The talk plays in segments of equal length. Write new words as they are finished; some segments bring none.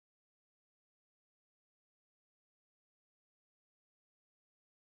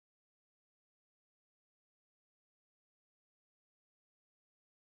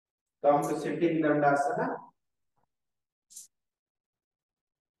Come to sitting Dandasana.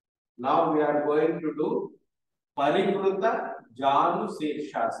 Now we are going to do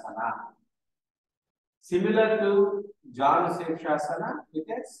ParivrutaJanuShirshasana. Similar to JanuShirshasana with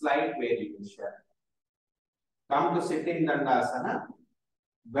a slight variation. Come to sitting Dandasana.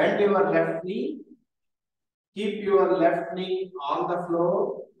 Bend your left knee. Keep your left knee on the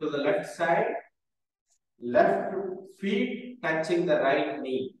floor to the left side. Left feet touching the right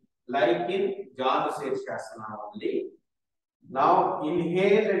knee, like in JanuShirshasana only. Now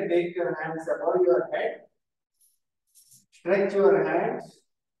inhale and take your hands above your head. Stretch your hands.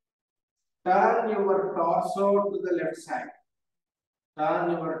 Turn your torso to the left side.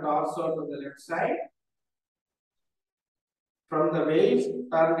 Turn your torso to the left side. From the waist,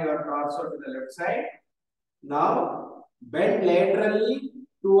 turn your torso to the left side. Now bend laterally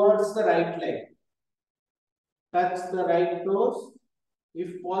towards the right leg. Touch the right toes,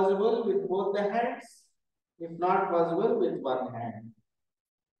 if possible with both the hands, if not possible with one hand.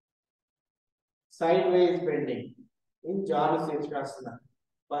 Sideways bending in JanuShirshasana.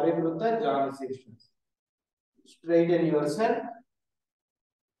 ParivrutaJanuShirshasana. Straighten yourself.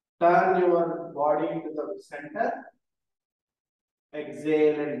 Turn your body to the center.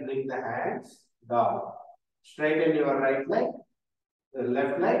 Exhale and bring the hands down. Straighten your right leg, the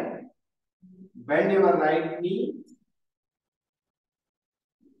left leg. Bend your right knee.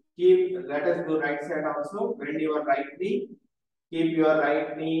 Let us do right side also. Bend your right knee. Keep your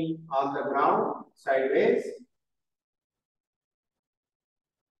right knee on the ground, sideways.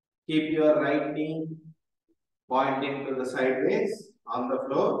 Keep your right knee pointing to the sideways on the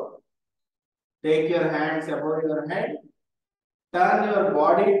floor. Take your hands above your head. Turn your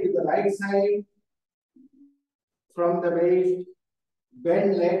body to the right side from the waist.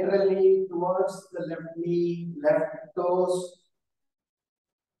 Bend laterally towards the left knee, left toes.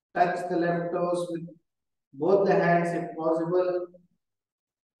 Touch the left toes with both the hands if possible.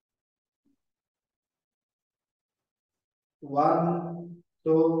 1,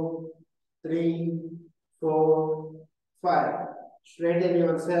 2, 3, 4, 5. Straighten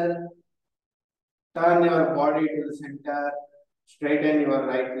yourself. Turn your body to the center. Straighten your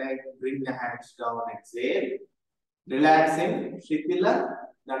right leg. Bring the hands down. Exhale. Relaxing Shitila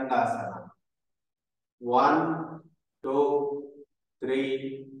Dandasana. 1, 2,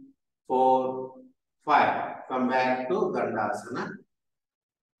 3, 4, 5. Come back to Dandasana.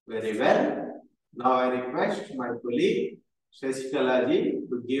 Very well. Now I request my colleague Shashikala ji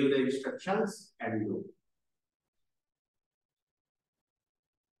to give the instructions and do.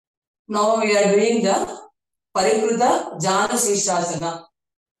 Now we are doing the ParivrutaJanuShirshasana.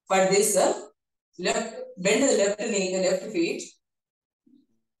 For this, bend the left knee, the left feet,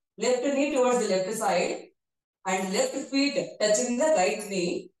 left knee towards the left side, and left feet touching the right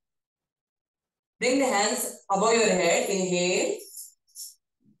knee. Bring the hands above your head. Inhale,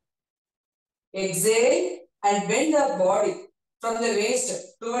 exhale, and bend the body from the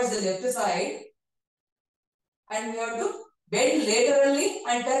waist towards the left side. And we have to bend laterally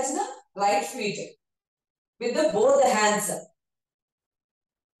and touch the right feet with both the hands.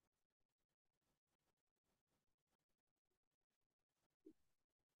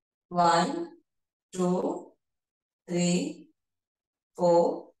 One, 2, 3,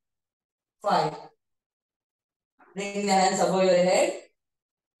 4, 5. Bring the hands above your head.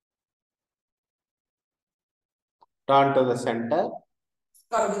 Turn to the center.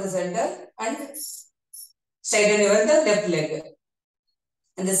 Come to the center and straighten your left leg.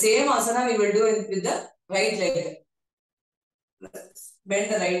 And the same asana we will do with the right leg.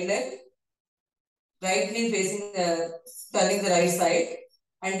 Bend the right leg. Right knee facing, turning the right side.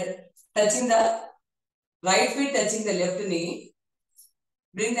 And touching the right feet touching the left knee.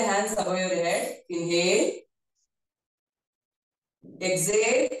 Bring the hands above your head. Inhale.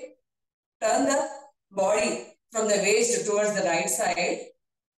 Exhale. Turn the body from the waist towards the right side.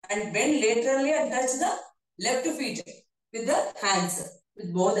 And bend laterally and touch the left feet with the hands.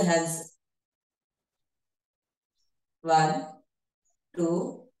 With both hands. 1,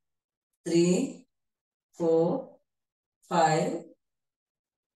 2, 3, 4, 5.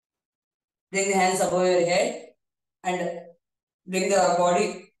 Bring the hands above your head and bring the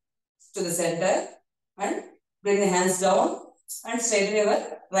body to the center and bring the hands down and straighten your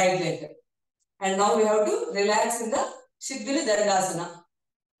right leg. And now we have to relax in the Shitila Dandasana.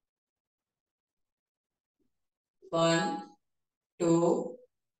 1, 2,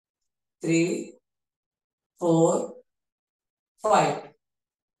 3, 4, 5.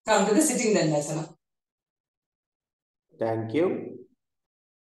 Come to the sitting Dandasana. Thank you.